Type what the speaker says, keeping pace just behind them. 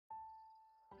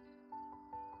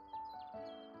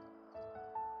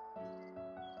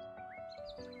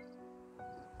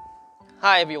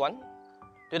Hi everyone.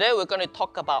 Today we're going to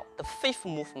talk about the fifth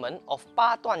movement of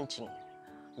Duan Jin,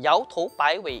 Yao Tou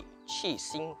Bai Wei,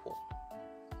 Xin Huo.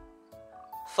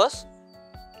 First,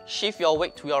 shift your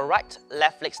weight to your right,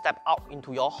 left leg step out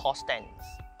into your horse stance.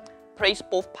 Place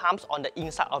both palms on the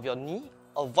inside of your knee,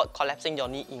 avoid collapsing your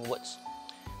knee inwards.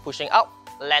 Pushing out,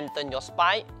 lengthen your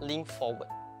spine, lean forward.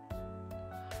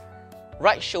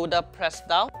 Right shoulder press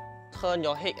down, turn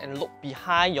your head and look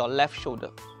behind your left shoulder.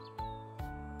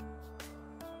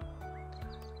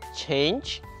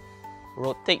 Change,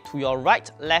 rotate to your right,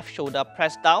 left shoulder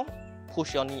press down,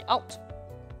 push your knee out,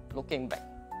 looking back.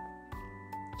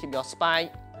 Keep your spine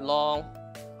long,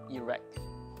 erect.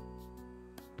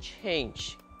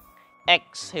 Change,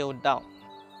 exhale down.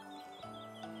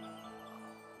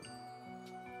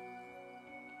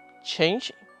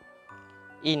 Change,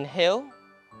 inhale,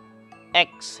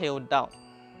 exhale down.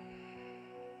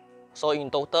 So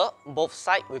in total, both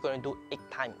sides we're going to do 8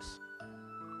 times.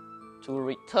 To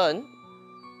return,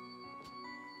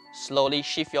 slowly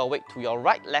shift your weight to your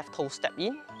right, left toe step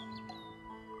in,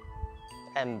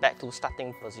 and back to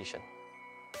starting position.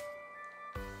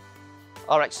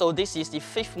 Alright, so this is the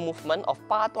fifth movement of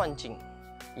Duan Jin,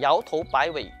 Yao Tou Bai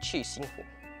Wei, Xin Huo.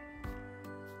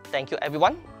 Thank you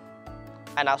everyone,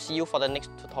 and I'll see you for the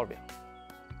next tutorial.